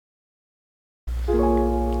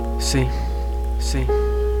Sí, sí,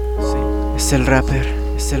 sí. Es el rapper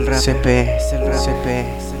Cpe.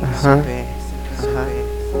 Ajá.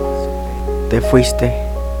 Te fuiste.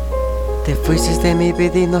 Te fuiste de mi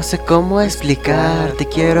vida y no sé cómo explicar. Te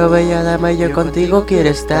quiero, bella dama, y yo contigo quiero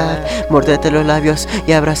estar. Morderte los labios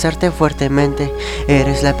y abrazarte fuertemente.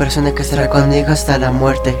 Eres la persona que estará conmigo hasta la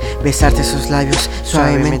muerte. Besarte sus labios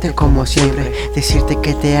suavemente como siempre. Decirte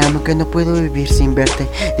que te amo, que no puedo vivir sin verte.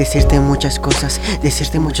 Decirte muchas cosas,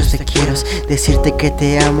 decirte muchos te quiero. Decirte que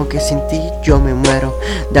te amo, que sin ti yo me muero.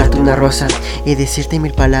 Darte una rosa y decirte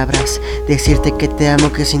 1000 palabras. Decirte que te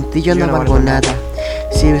amo, que sin ti yo no valgo nada.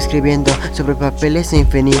 Sigo escribiendo sobre papeles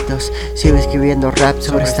infinitos. Sigo escribiendo rap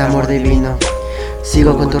sobre este amor divino.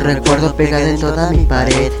 Sigo con tu recuerdo pegado en toda mi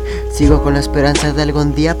pared. Sigo con la esperanza de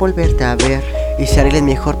algún día volverte a ver y ser el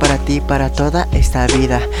mejor para ti, para toda esta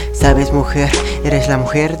vida. Sabes, mujer, eres la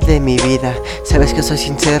mujer de mi vida. Sabes que soy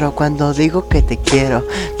sincero cuando digo que te quiero.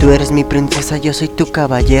 Tú eres mi princesa, yo soy tu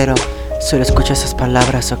caballero. Solo escucha esas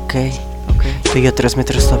palabras, ok. Tú y yo 3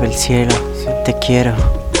 metros sobre el cielo. Te quiero.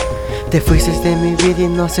 Te fuiste de mi vida y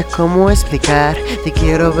no sé cómo explicar. Te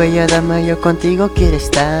quiero, bella dama, yo contigo quiero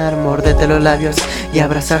estar. Morderte los labios y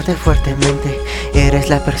abrazarte fuertemente. Eres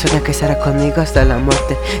la persona que estará conmigo hasta la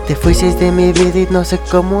muerte. Te fuiste de mi vida y no sé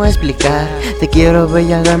cómo explicar. Te quiero,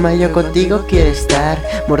 bella dama, yo contigo quiero estar.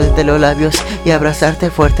 Morderte los labios y abrazarte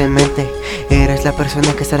fuertemente. Eres la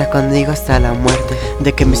persona que estará conmigo hasta la muerte.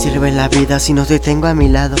 ¿De qué me sirve la vida si no te tengo a mi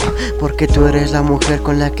lado? Porque tú eres la mujer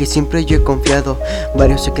con la que siempre yo he confiado.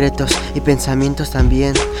 Varios secretos y pensamientos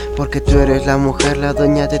también. Porque tú eres la mujer, la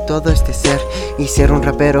dueña de todo este ser. Y ser un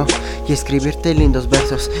rapero y escribirte lindos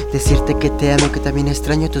versos. Decirte que te amo, que también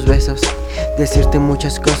extraño tus besos. Decirte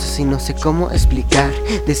muchas cosas y no sé cómo explicar.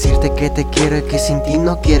 Decirte que te quiero y que sin ti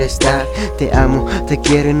no quiero estar. Te amo, te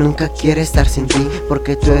quiero y nunca quiero estar sin ti.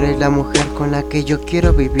 Porque tú eres la mujer con la que yo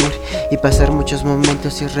quiero vivir y pasar muchos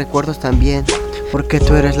momentos y recuerdos también. Porque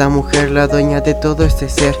tú eres la mujer, la dueña de todo este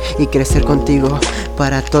ser y crecer contigo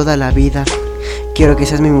para toda la vida. Quiero que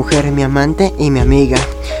seas mi mujer, mi amante y mi amiga.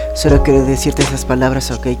 Solo quiero decirte esas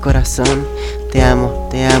palabras, ok, corazón. Te amo,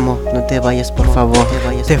 no te vayas por favor.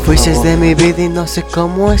 Te fuiste de mi vida y no sé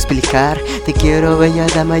cómo explicar. Te quiero, bella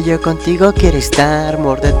dama, yo contigo quiero estar.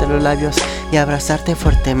 Morderte los labios y abrazarte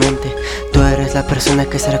fuertemente. Tú eres la persona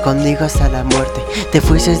que estará conmigo hasta la muerte. Te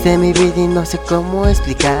fuiste de mi vida y no sé cómo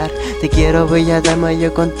explicar. Te quiero, bella dama,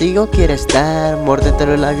 yo contigo quiero estar. Morderte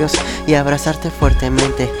los labios y abrazarte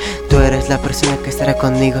fuertemente. Tú eres la persona que estará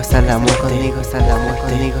conmigo hasta la muerte. Conmigo hasta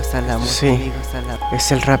la muerte. Sí,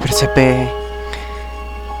 es el rapper Cpe.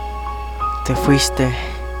 Te fuiste.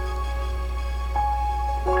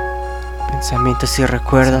 Pensamientos y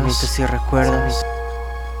recuerdos.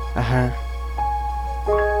 Ajá.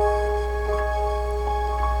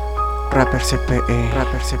 Rapper Cpe.